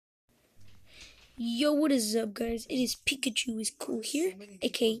Yo, what is up, guys? It is Pikachu is cool here,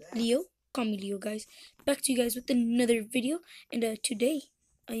 aka Leo. Call me Leo, guys. Back to you guys with another video, and today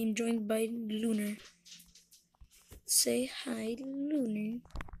I am joined by Lunar. Say hi, Lunar.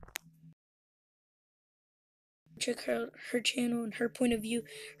 Check out her channel and her point of view.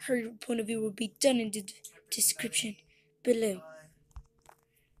 Her point of view will be done in the description below.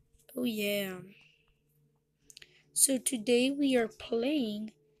 Oh yeah. So today we are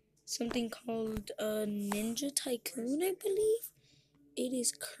playing something called Ninja Tycoon, I believe. It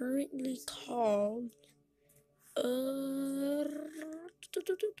is currently called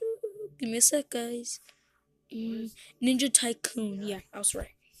give me a sec, guys. Ninja Tycoon. Yeah, I was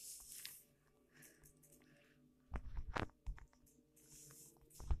right.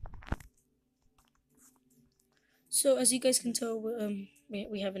 So as you guys can tell,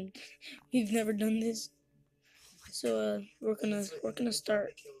 we haven't, we've never done this. So we're gonna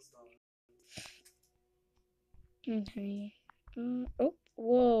start. Okay. Oh,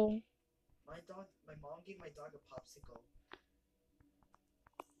 whoa. My mom gave my dog a popsicle.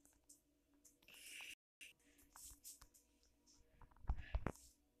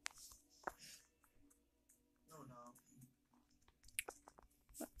 No.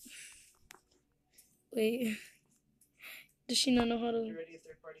 Wait. Does she not know how to? You're ready a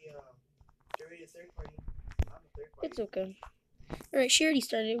third party. You're ready a third party. I'm a third party. It's okay. Alright, she already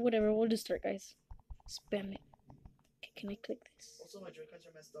started. Whatever, we'll just start, guys. Spam it. Okay, can I click this? Also, my Joy-Cons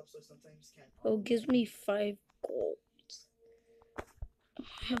are messed up, so sometimes can't. Oh, it gives me 5 gold. I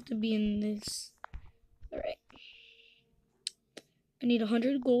have to be in this. Alright. I need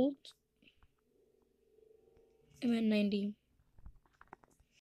 100 gold. I'm at 90.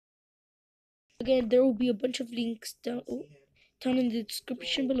 Again, there will be a bunch of links down in the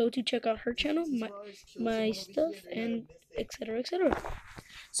description below to check out her channel, my stuff, and etc. etc.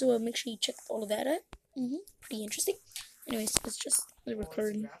 So make sure you check all of that out. Pretty interesting. Anyways, it's just the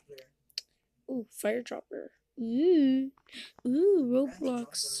recording. Ooh, fire dropper. Ooh,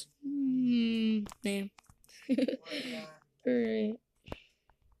 Roblox. Nah. Alright.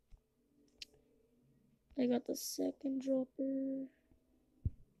 I got the second dropper.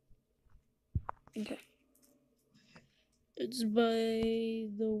 Okay. It's by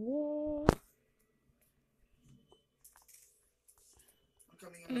the wall. I'm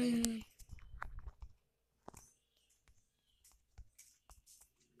coming.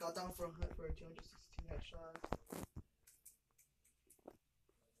 Got down for 216 headshots.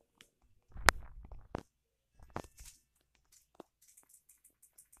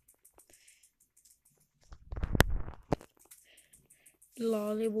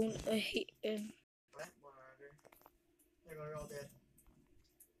 Lol, it won't. I hate it. They're all dead.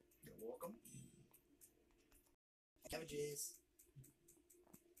 You're welcome. Cabbages.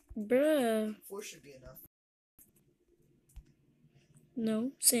 Bruh. 4 should be enough.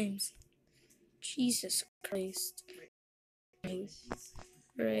 No, same. Jesus Christ.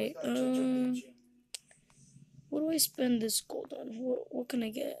 Right. What do I spend this gold on? What can I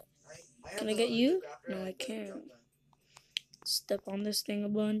get? Can I get you? No, I can't. Step on this thing a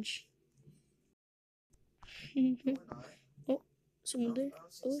bunch. Oh, someone there.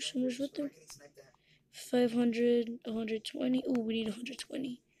 Oh, someone's right there. 500, 120. Oh, we need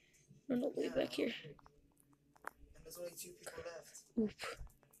 120. Run all the way back here. And there's only 2 people left. Oop.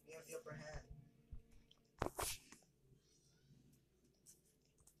 We have the upper hand.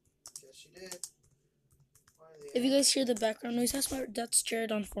 Yes, she did. If you guys hear the background noise, that's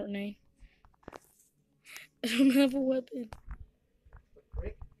Jared on Fortnite. I don't have a weapon.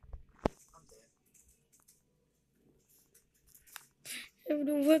 I have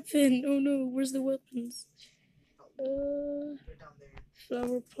no weapon. Oh no, where's the weapons?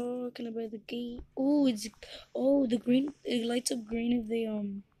 Flower pot. Can I buy the gate? Oh, the green. It lights up green if they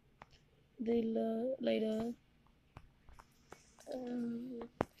light up.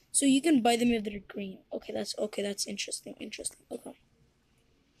 So you can buy them if they're green. Okay, that's interesting. Okay.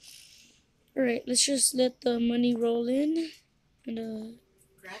 All right, let's just let the money roll in, and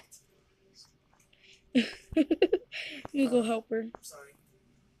Cracked? let me go help her. I'm sorry.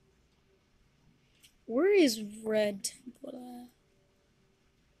 Where is Red Temple?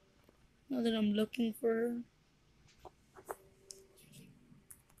 Now that I'm looking for her.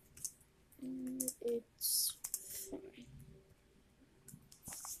 It's fine.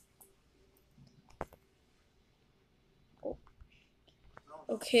 Oh.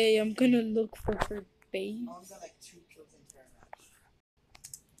 Okay, I'm gonna look for her base. Mom's got like 2 kills in her match.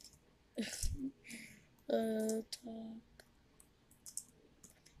 Talk.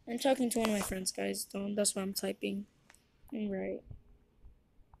 I'm talking to one of my friends, guys. That's why I'm typing. Right.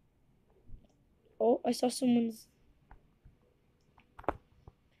 Oh, I saw someone's.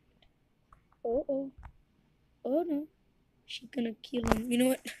 Oh. Oh no. She's gonna kill him. You know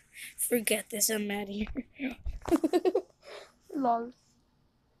what? Forget this. I'm mad here. Lol.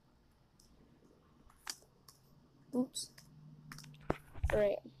 Oops.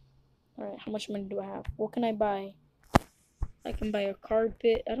 Alright. Alright, how much money do I have? What can I buy? I can buy a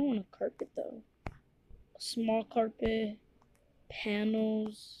carpet. I don't want a carpet though. A small carpet.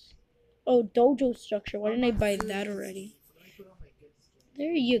 Panels. Oh, dojo structure. Why didn't I buy that already?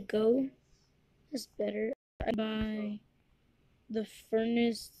 There you go. That's better. I buy the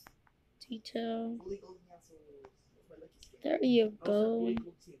furnace detail. There you go.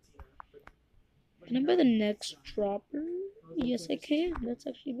 Can I buy the next dropper? Yes, I can. That's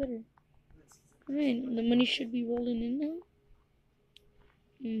actually better. Alright, the money should be rolling in now.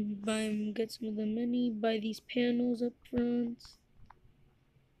 Get some of the money. Buy these panels up front.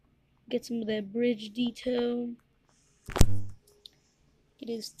 Get some of that bridge detail. It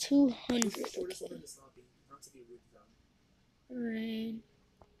is 200. Okay. Alright.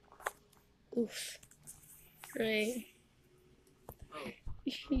 Oof. Right.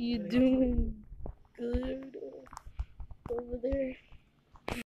 You doing good over there?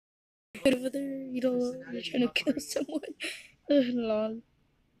 Good over there? You don't. You're trying to kill someone? Lol.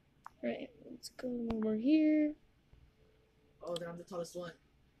 Right. Let's go over here. Oh, then I'm the tallest one.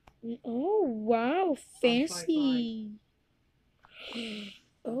 Oh wow, fancy.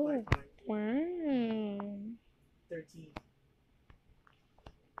 Oh wow. 13.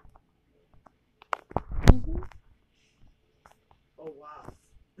 Oh wow.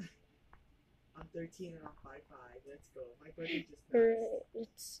 I'm 13 and I'm 5'5". Let's go. My birthday just passed. Alright,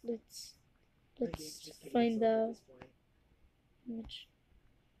 let's find out. Which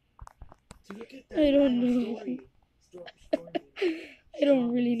I don't know. I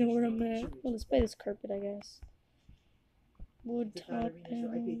don't really know where I'm at. Well, let's buy this carpet, I guess. Wood top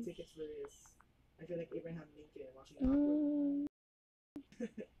panels. I paid tickets for this. I feel like Abraham Lincoln watching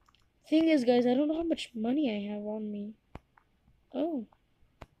Thing is, guys, I don't know how much money I have on me. Oh.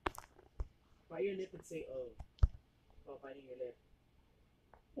 Bite your lip and say oh. While biting your lip.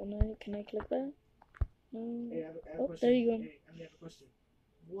 Can I click that? No. Hey, I have a Oh, question. there you go. Hey, I have a question.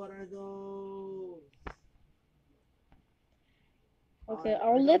 What are those? Okay,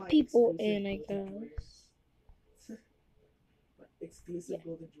 I'll let people in, I guess. Exclusive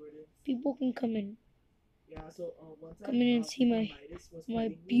Golden Jordans. People can come in. Yeah, so one time, Come in and see my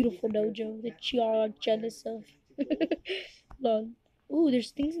beautiful dojo that you all are jealous of. Lol. Ooh,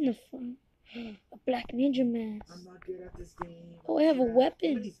 there's things in the front. A black ninja mask. I'm not good at this game. Oh, I have a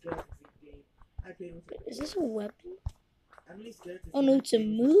weapon. Emily's good at this game. I played with her. Is this a weapon? Emily's good at this Oh no, it's a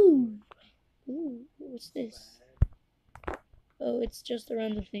move. Ooh, what's this? Oh, it's just a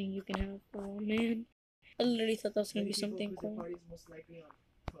random thing you can have. Oh man, I literally thought that was gonna be something cool. Party's most likely on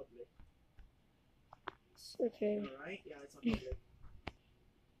public. Okay. Alright, yeah, it's on public.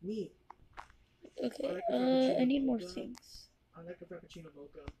 Me. Okay, I need more things. I like a frappuccino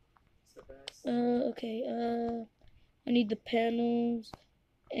mocha. It's the best. Okay, I need the panels,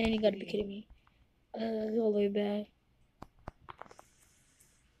 and you gotta be kidding me. Go all the way back.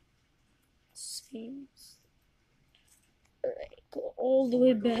 Seems. Alright, go all the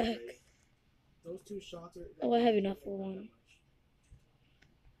way back. Those two shots are. Oh, I have enough for one.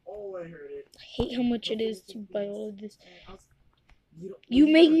 Oh, I heard it. I hate how much it is to buy all of this. You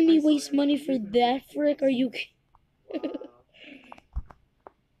making me waste money for that, frick? Are you?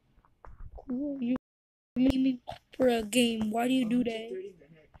 Cool. You making me for a game? Why do you do that?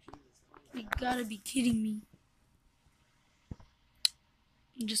 You gotta be kidding me.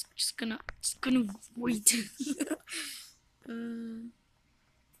 I'm just gonna wait.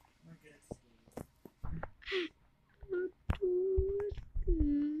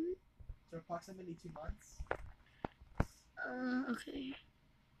 So approximately 2 months. Okay.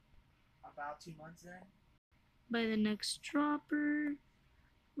 About 2 months then. By the next dropper.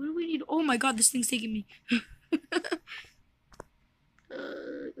 What do we need? Oh my god, this thing's taking me.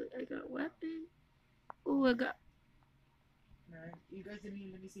 I got weapon. Oh, I got. Man, you guys didn't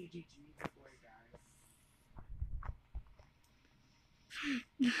even let me say GG before I die.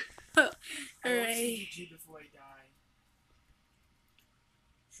 Alright. GG before I die.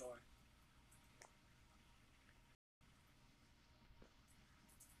 Sure.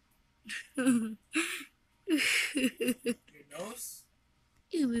 Your nose?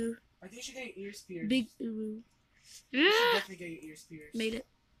 Ooh. I think you should get your ears pierced. Big ooh. You should definitely get your ears pierced. Made it.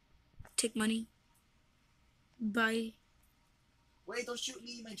 Take money. Bye. Wait, don't shoot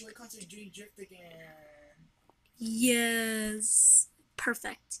me. My Joy-Cons are doing drift again. Yes.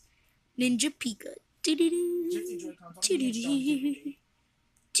 Perfect. Ninja Pika. Gypsy Joy-Con. Tell me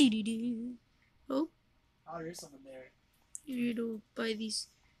the Oh, oh, there's someone there. you need to buy these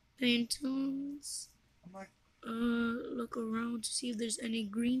pantons. I'm like, Look around to see if there's any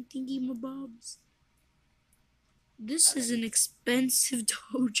green thingy mobobs. This is an expensive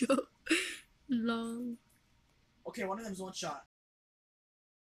dojo. Lol. okay, one of them's one shot.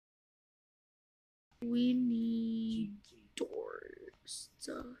 We need door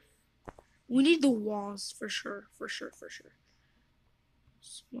stuff. We need the walls for sure.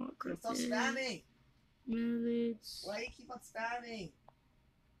 Smart Yo, stop spamming! Millets. Why you keep on spamming?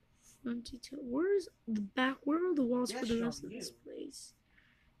 22. Where's the back? Where are the walls for the rest of this place?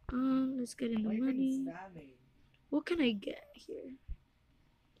 Let's get in the money. What can I get here?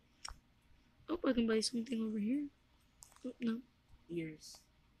 Oh, I can buy something over here. Oh, no. Ears.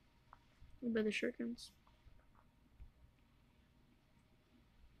 I'll buy the shurikens.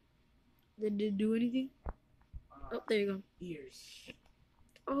 Did it do anything? Oh, there you go. Ears.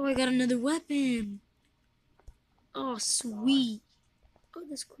 Oh, I got another weapon. Oh, sweet. Oh,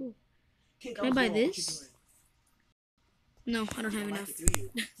 that's cool. Can I buy this? No, I don't have enough.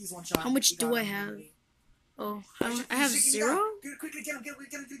 How much do I have? Oh, I have 0? Quickly get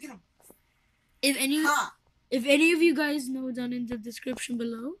him. If any of you guys know, down in the description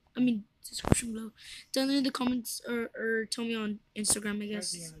below, down in the comments or tell me on Instagram, I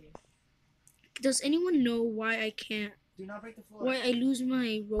guess. Does anyone know why I can't? Do not break the floor. Why I lose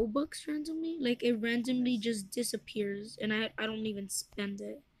my Robux randomly? Like it randomly just disappears, and I don't even spend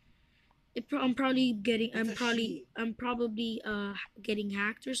it. I'm probably getting getting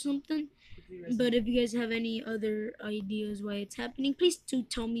hacked or something. But if you guys have any other ideas why it's happening, please do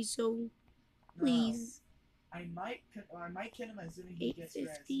tell me so. Please. I might kill him as soon as he gets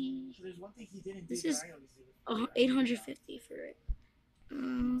rest. So there's one thing he didn't do this is that I always do. 850 for it.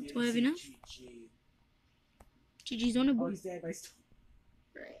 Do I have enough? GG's on a board. Oh, he's dead.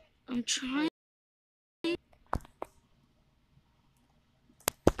 Right. I'm trying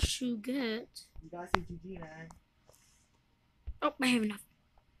to get. You gotta say GG, man. Oh, I have enough.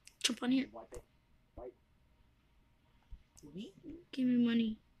 Jump on here. Wipe. Me? Give me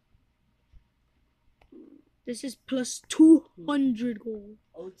money. This is plus 200 gold.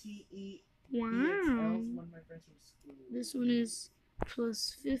 OTE. Wow. One of my friends from school. This one is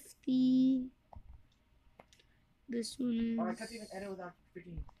plus 50. This one is. Oh, I can't even edit without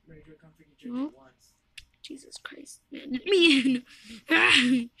freaking Nope. once. Jesus Christ, man. Let me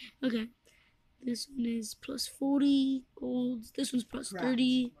in. Okay. This one is plus 40 golds. This one's plus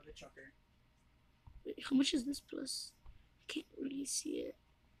 30. Wait, how much is this plus? I can't really see it.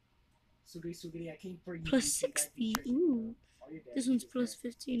 Sugri, I came for you. Plus 60. Ooh. This one's plus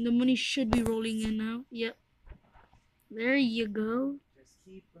 15. The money should be rolling in now. Yep. There you go.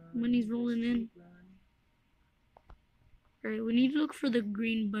 Money's rolling in. Alright, we need to look for the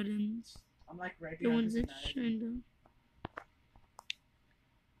green buttons. I'm like right the ones that shined on.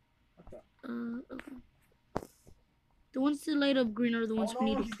 Okay. The ones that light up green are the ones we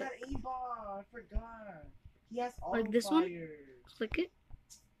need to click. Got aimbot. I forgot. He has all like this one. Click it.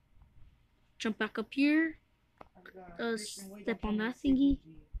 Jump back up here. Step on that thingy.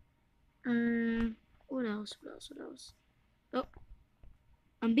 What else? Oh,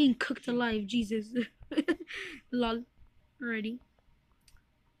 I'm being cooked alive. Jesus. Lol. Alrighty.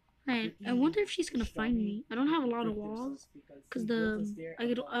 Alright, I wonder if she's gonna find me. I don't have a lot of walls, cause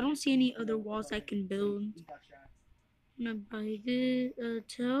I don't see any other walls I can build. I'm gonna buy this.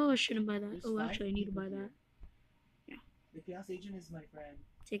 I shouldn't buy that. Oh, actually, I need to buy that. Yeah. The chaos agent is my friend.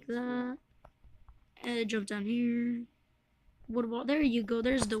 Take that. And jump down here. What wall? There you go.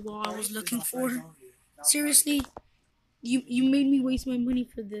 There's the wall I was looking for. Seriously, you made me waste my money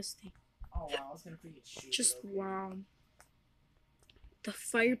for this thing. Oh wow, I was gonna freaking shoot. Just wow. The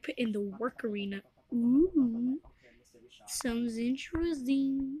fire pit in the work arena. Ooh. Sounds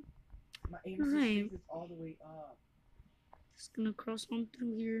interesting. Alright. Just gonna cross on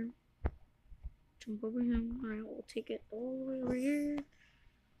through here. Jump over him. Alright, we'll take it all the way over here.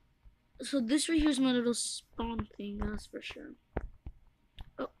 So this right here is my little spawn thing, that's for sure.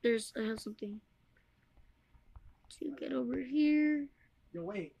 Oh, I have something. To get over here. Yo,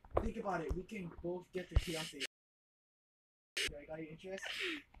 wait. Think about it. We can both get the chaos agent. I got your interest?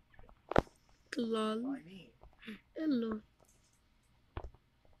 Lol. Why me? Hello.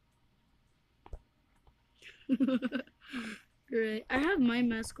 Right. I have my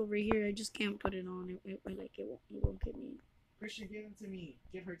mask over here. I just can't put it on. It won't get me. Christian, give him to me.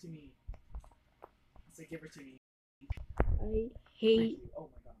 Give her to me. I said, give her to me. I hate oh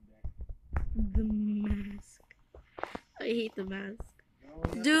my god, I'm dead. the mask. I hate the mask. No,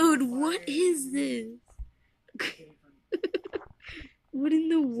 Dude, what is this? What in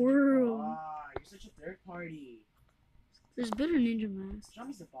the world? You're such a third party. There's better ninja masks, Show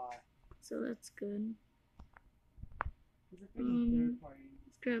me the bot. so that's good. He's a freaking third party.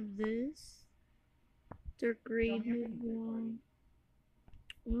 Let's grab this. Dark grade Show me a mid freaking third one.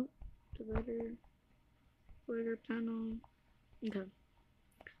 party. Oh, divider panel. Okay.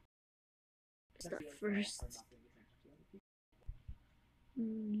 Start first.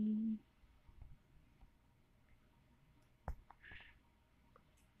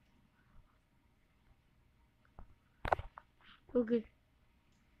 Okay.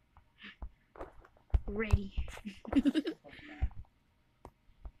 Ready.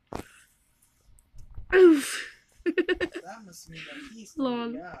 Oof. That must mean that he's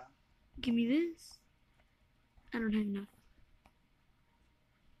Lol. yeah. Give me this. I don't have enough.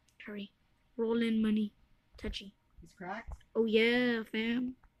 Hurry. Roll in money. Touchy. He's cracked. Oh yeah,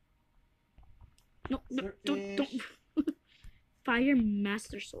 fam. No, don't. Fire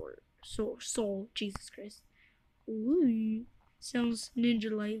Master Sword. Soul. Jesus Christ. Ooh. Sounds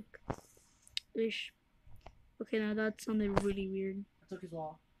ninja-like. Ish. Okay, now that sounded really weird. I took his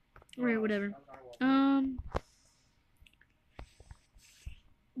wall. Alright, whatever. Yeah.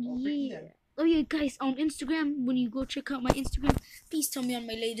 Oh yeah, guys, on Instagram, when you go check out my Instagram, please tell me on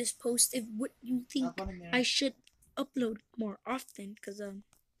my latest post if what you think I should upload more often, cause I'm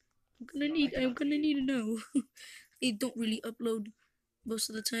gonna need to know. I don't really upload most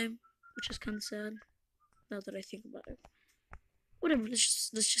of the time, which is kind of sad. Now that I think about it. Whatever. Let's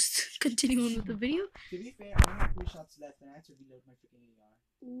just continue on with the video. To be fair, I have 3 shots left, and I have to reload my freaking AR.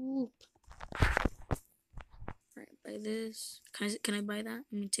 Ooh. Alright, buy this. Can I buy that?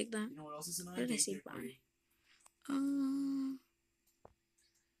 Let me take that. You know what else is annoying? What did I say buy?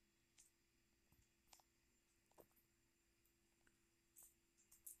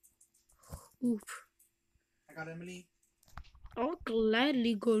 Oop. I got Emily. I'll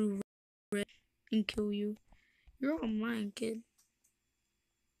gladly go to red and kill you. You're all mine, kid.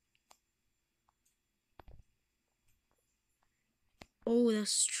 Oh,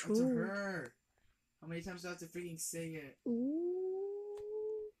 that's true. That's her. How many times do I have to freaking say it?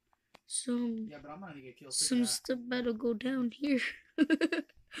 Ooh. Yeah, but I'm not gonna get killed. Some stuff better go down here.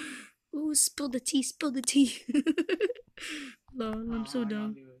 Ooh, spill the tea, spill the tea. Lol, I'm so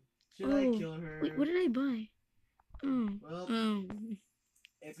dumb. Should I kill her? Wait, what did I buy? Oh. Well,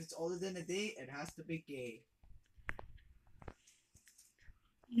 if it's older than a day, it has to be gay.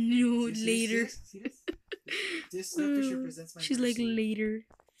 No, later. See this? This slipfish represents my She's mercy. like later.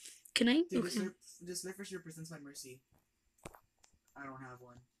 Can I? Dude, okay. This slipfish represents my mercy. I don't have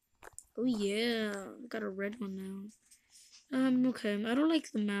one. Oh yeah, I got a red one now. Okay, I don't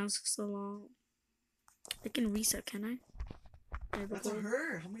like the masks a lot. I can reset, can I? That's a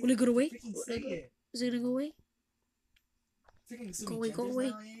her. How many will it go away? Is it gonna go away? Go away, go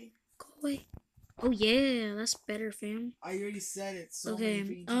away. Go away. Oh yeah, that's better, fam. I already said it so okay,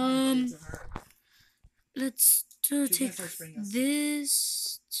 many times, let's take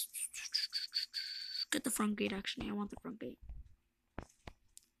this. Get the front gate, actually. I want the front gate.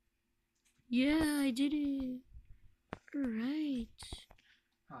 Yeah, I did it. Alright.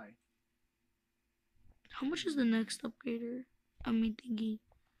 Hi. How much is the next upgrader? I mean, thingy.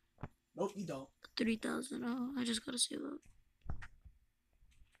 Nope, you don't. 3,000. Oh, I just gotta save up.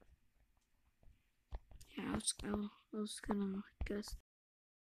 Yeah, I was gonna guess.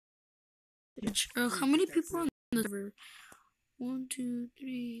 How many people on the server? 1, 2,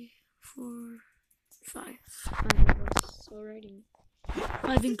 3, 4, 5. 5 of us already.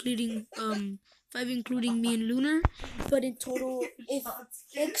 5 including me and Lunar. But in total, if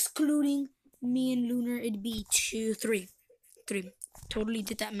excluding me and Lunar, it'd be 3. Totally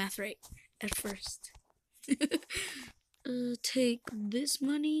did that math right at first. Take this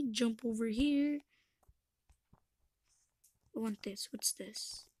money, jump over here. I want this. What's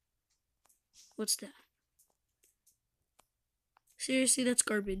this? What's that? Seriously, that's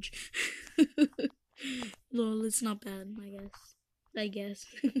garbage. Lol, it's not bad, I guess.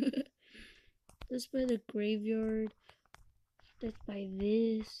 Let's buy the graveyard. Let's buy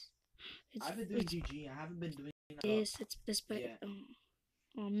this. I've been doing GG. I haven't been doing this. Let's buy. Yeah.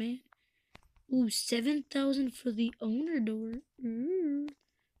 Oh man. Ooh, 7,000 for the owner door.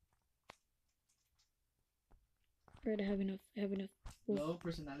 Alright, I have enough. Ooh. Low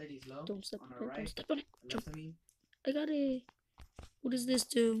personality is low. Don't step on on it. Right. Don't step on it. Left, I got it. What does this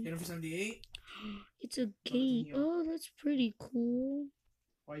do? Hit him for 78. It's a game. Oh, that's pretty cool.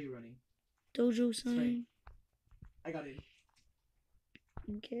 Why are you running? Dojo sign. I got it.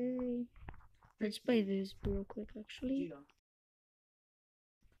 Okay. Let's buy this real quick, actually.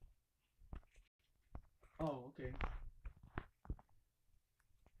 Oh, okay.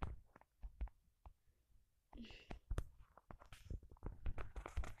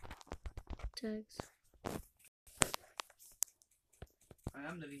 Tags. I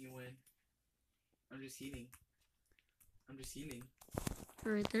am letting you win. I'm just healing.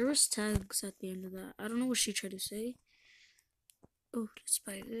 Alright, there was tags at the end of that. I don't know what she tried to say. Oh, let's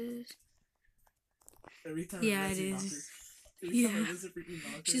buy this. Every time Yeah, I it knock her. is. Every time I Yeah. lose a freaking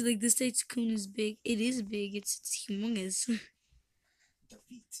knocker. She's like, this tycoon is big. It is big. It's humongous.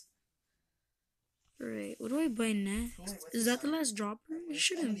 Defeat. Alright, what do I buy next? Oh, wait, what's Is this that the sign? last dropper? It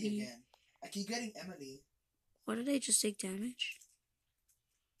shouldn't Emily be. again. I keep getting Emily. Why did I just take damage?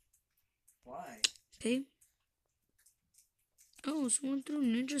 Why? Okay. Oh, someone threw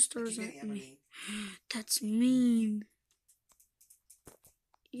ninja stars I keep at getting me. Emily. That's mean.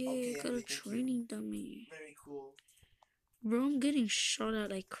 Yeah, Okay, I got Emily, a thank training dummy. Very cool. Bro, I'm getting shot at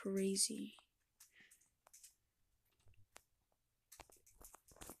like crazy.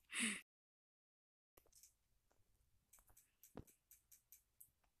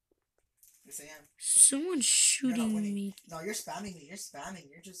 Yes, I am. Someone's You're not shooting winning. me. No, you're spamming me. You're spamming.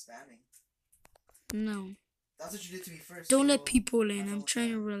 You're just spamming. No. That's what you did to me first. Don't so let people in. have fun I'm with trying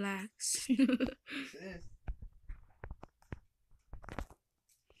that. to relax. Yes, it is.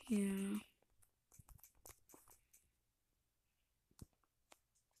 Yeah.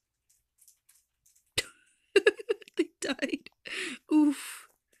 They died. Oof.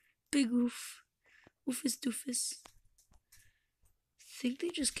 Big oof. Oofus doofus. Think they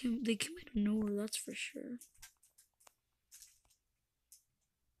just came. They came out of nowhere, that's for sure.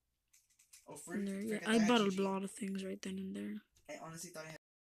 Oh, In there, yeah. forget I that bought a GG. lot of things right then and there. I honestly thought I had.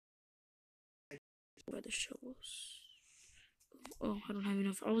 By the shovels. Oh, I don't have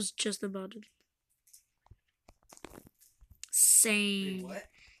enough. I was just about it. Wait, Same. what?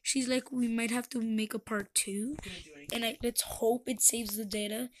 She's like, we might have to make a part 2. Couldn't do anything. And let's hope it saves the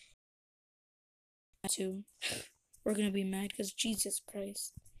data. Too. We're gonna be mad because Jesus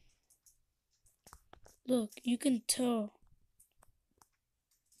Christ. Look, you can tell.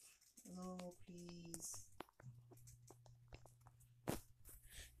 No, please.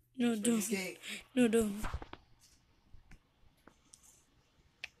 No, But don't. he's gay. No, don't.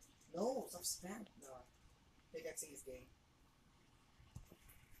 No, stop spam. No. Pickaxing is gay.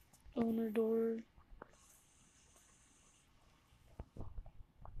 Owner door.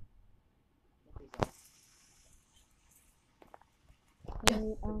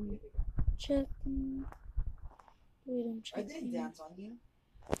 Wait, checking. Wait, I'm I didn't checking. dance on you.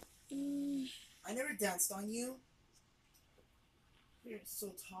 I never danced on you. You're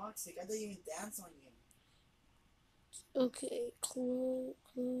so toxic. I didn't even dance on you. Okay, close.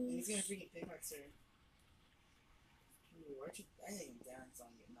 And he's gonna freaking pickaxe her. Ooh, I didn't even dance on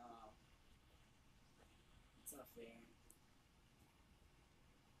you. Nah. It's not fair.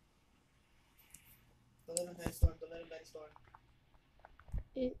 Don't let him die storm. Don't let him die storm.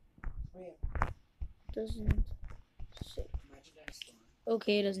 It Oh yeah. doesn't save. Imagine die storm.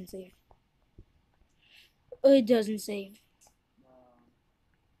 Okay, it doesn't save. It doesn't save.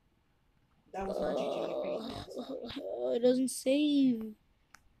 That was not GG. You freaking danced on me. It doesn't save.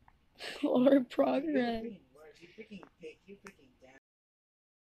 All our You're progress. freaking worse. You freaking pick. You freaking dance.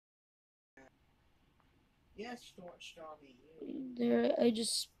 Yes, Stormy. There, I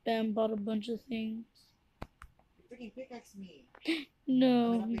just spam bought a bunch of things. You freaking pickaxe me.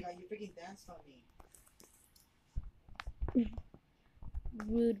 No. I mean, you freaking danced on me.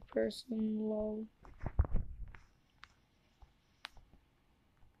 Rude person, lol.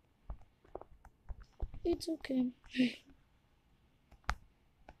 It's okay.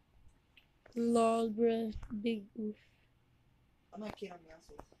 Lol, bruh. Big oof. I'm not kidding on the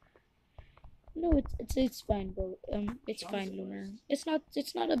assholes. No, it's fine, bro. It's Sean's fine, the Lunar. worst.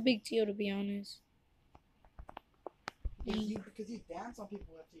 It's not a big deal, to be honest. Because you dance on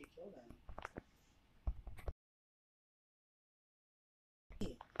people after you kill them.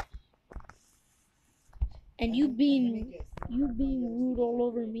 And you being rude all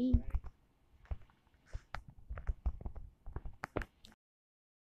over me.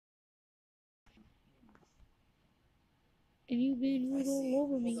 And you being rude all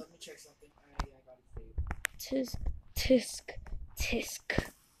over me. Let me check something. I got it saved. Tisk, tisk,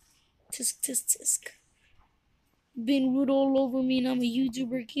 tisk, tisk, tisk. Being rude all over me and I'm a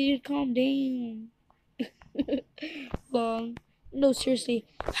YouTuber, kid. Calm down. Long. No, seriously.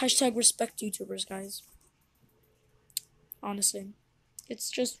 Hashtag respect YouTubers, guys. Honestly. It's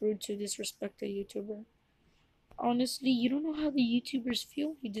just rude to disrespect a YouTuber. Honestly, you don't know how the YouTubers feel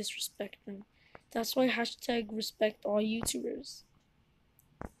when you disrespect them. That's why hashtag respect all YouTubers.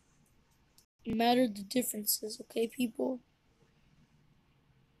 No matter the differences, okay, people?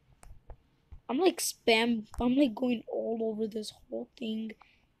 I'm like going all over this whole thing,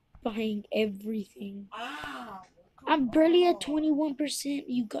 buying everything. Ow! I'm barely at 21%.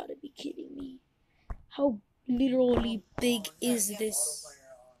 You gotta be kidding me. How literally big is this?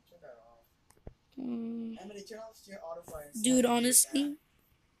 Dude, honestly,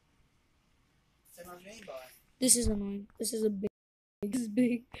 this is annoying. This is a big. This is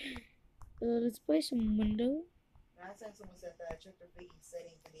big. Let's buy some window. Last time someone said that I checked their piggy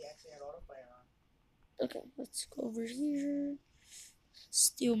settings and they actually had autofire on. Okay, let's go over here.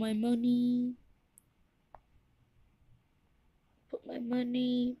 Steal my money. Put my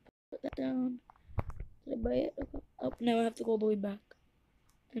money. Put that down. Did I buy it? Okay. Oh, now I have to go all the way back.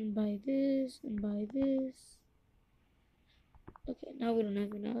 And buy this. And buy this. Okay, now we don't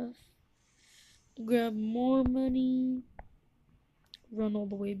have enough. Grab more money. Run all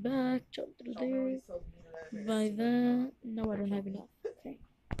the way back. Jump through there. Buy that. No, I don't have enough. Okay.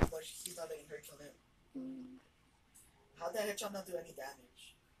 But he's not letting her kill him. How'd that headshot not do any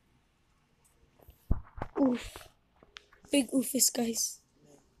damage? Oof. Big oofus, guys.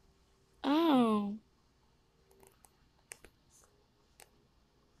 Ow.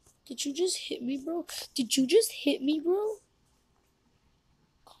 Did you just hit me, bro? Did you just hit me, bro?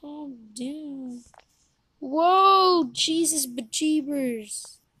 Calm down. Whoa, Jesus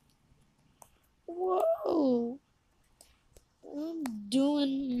bejeebers. Whoa. I'm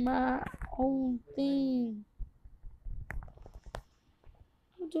doing my own thing.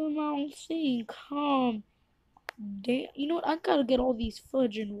 I'm doing my own thing. Calm down. You know what? I gotta get all these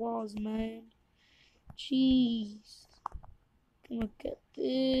fudging walls, man. Jeez. Look at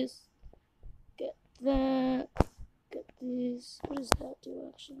this. Get that. Get this. What does that do,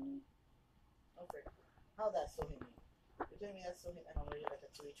 actually? Okay. How that still hit me? You're telling me that still hit and I'm already like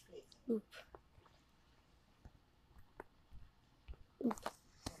at 2 HP. Oop. Oop.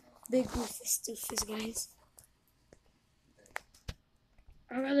 Big goofus doofus, guys.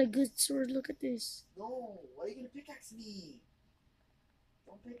 I got a good sword. Look at this. No, why are you gonna pickaxe me?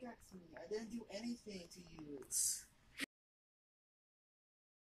 Don't pickaxe me. I didn't do anything to you.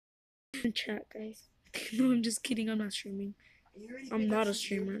 In chat, guys. No, I'm just kidding. I'm not streaming. I'm not a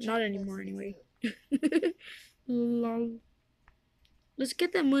streamer. Not anymore, anyway. Lol. Let's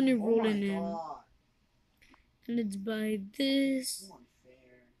get that money rolling in. And let's buy this.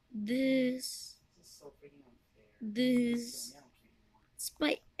 This. This. Let's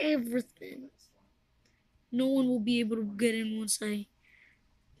buy everything. No one will be able to get in once I.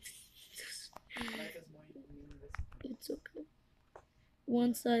 It's okay.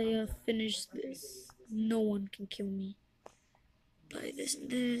 Once I finish this, no one can kill me. Buy this and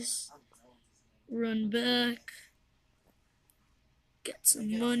this. Run back. Get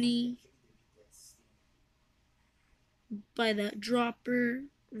some money. Buy that dropper.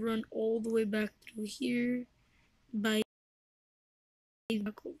 Run all the way back through here. Buy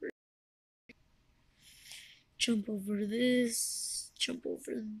back over. Jump over this. Jump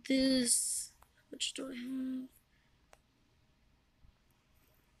over this. How much do I have?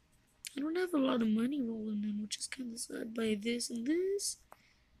 I don't have a lot of money rolling in, which is kind of sad. Buy this and this.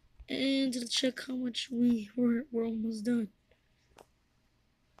 And to check how much we're almost done.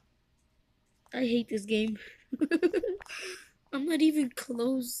 I hate this game. I'm not even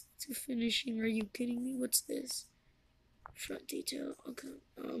close to finishing. Are you kidding me? What's this? Front detail. Okay.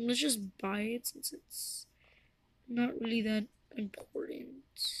 Let's just buy it since it's not really that important.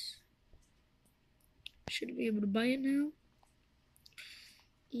 Should be able to buy it now.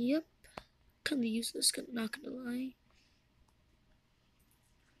 Yep. Kinda useless, not gonna lie.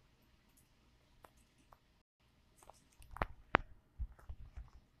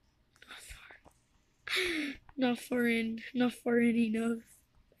 Not far in enough for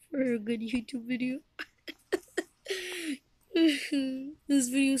a good YouTube video. This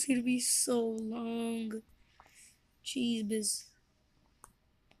video is gonna be so long. Jeez.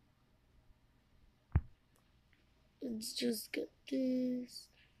 Let's just get this.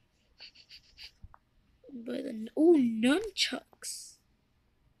 But then, oh, nunchucks.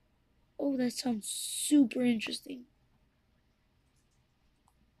 Oh, that sounds super interesting.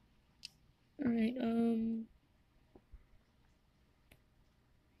 Alright,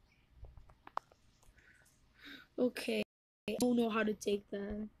 okay. I don't know how to take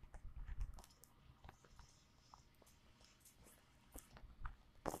that.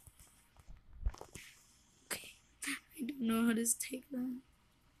 Okay. I don't know how to take that.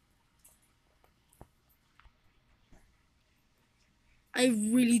 I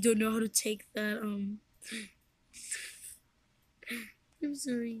really don't know how to take that, I'm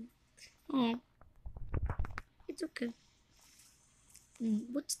sorry. Oh, it's okay.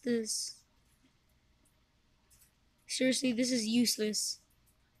 What's this? Seriously, this is useless.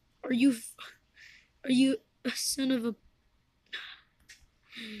 Are you? Are you a son of a?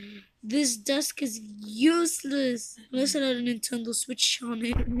 This desk is useless. Unless I had a Nintendo Switch on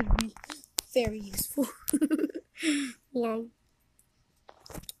it, it would be very useful. Wow.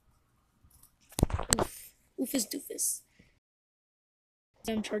 Oof. Oofus doofus.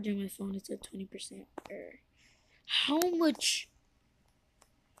 I'm charging my phone. It's at 20%. How much?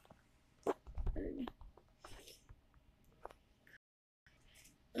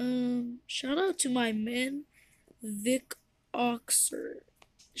 Shout out to my man, Vic Oxer.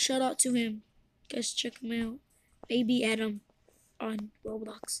 Shout out to him. Guys, check him out. Maybe add him on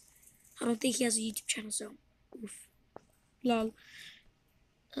Roblox. I don't think he has a YouTube channel, so oof. Lol.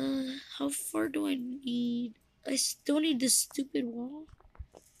 How far do I need? I still need this stupid wall.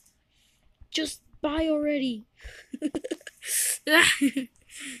 Just buy already.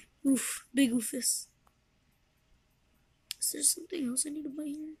 Oof, big oofus. Is there something else I need to buy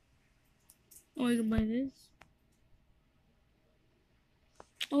here? Oh, I can buy this.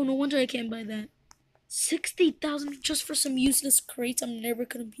 Oh, no wonder I can't buy that. 60,000 just for some useless crates I'm never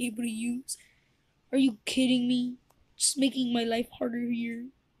gonna be able to use. Are you kidding me? Just making my life harder here.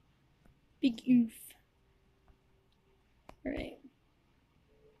 Big oof. Alright.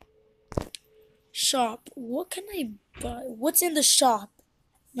 Shop. What can I buy? What's in the shop,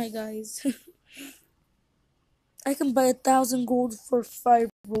 my guys? I can buy 1,000 gold for 5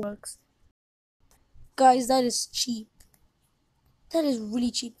 Robux. Guys, that is cheap. That is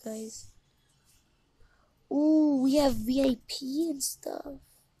really cheap, guys. Ooh, we have VIP and stuff.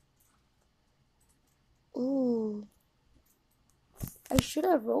 Ooh. I should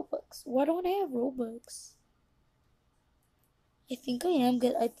have Robux. Why don't I have Robux? I think I am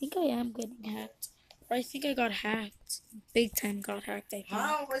getting hacked. Or I think I got hacked. Big time got hacked, I think.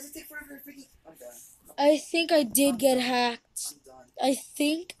 How? Why does it take forever to freaking... I'm done. I think I did get hacked. I'm done. I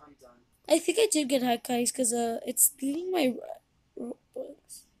think I'm done. I think I did get hacked, guys, because it's deleting my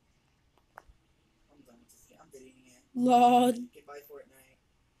Robux. I'm done. I'm deleting it. Lord. Goodbye, Fortnite.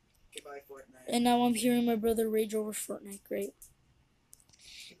 Goodbye, Fortnite. And now I'm hearing my brother rage over Fortnite. Great.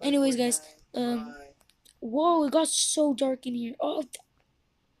 Goodbye, Anyways, Fortnite. guys, Bye. whoa, it got so dark in here. Oh,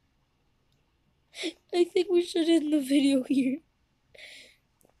 I think we should end the video here.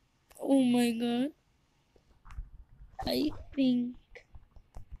 Oh my god. I think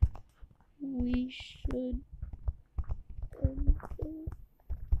we should end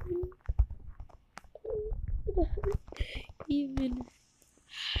the even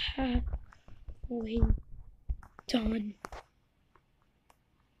halfway done.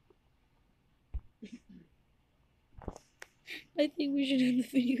 I think we should end the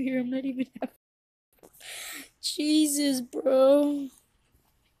video here. I'm not even half. Jesus, bro.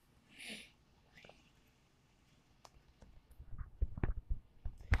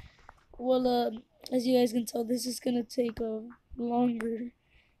 Well, as you guys can tell, this is gonna take longer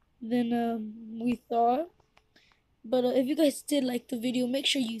than we thought. But if you guys did like the video, make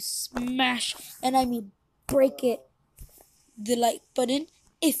sure you smash, and I mean break it, the like button.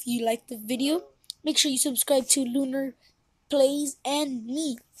 If you like the video, make sure you subscribe to Lunar Plays and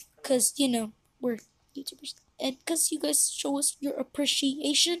me, cause you know we're YouTubers, and cause you guys show us your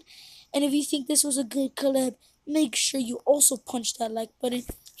appreciation. And if you think this was a good collab, make sure you also punch that like button,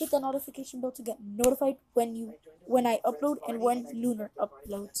 hit the notification bell to get notified when I upload and when Lunar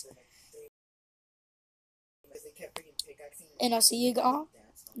uploads. And I'll see you all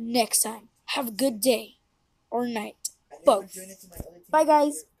next time. Have a good day or night, both. Bye,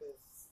 guys.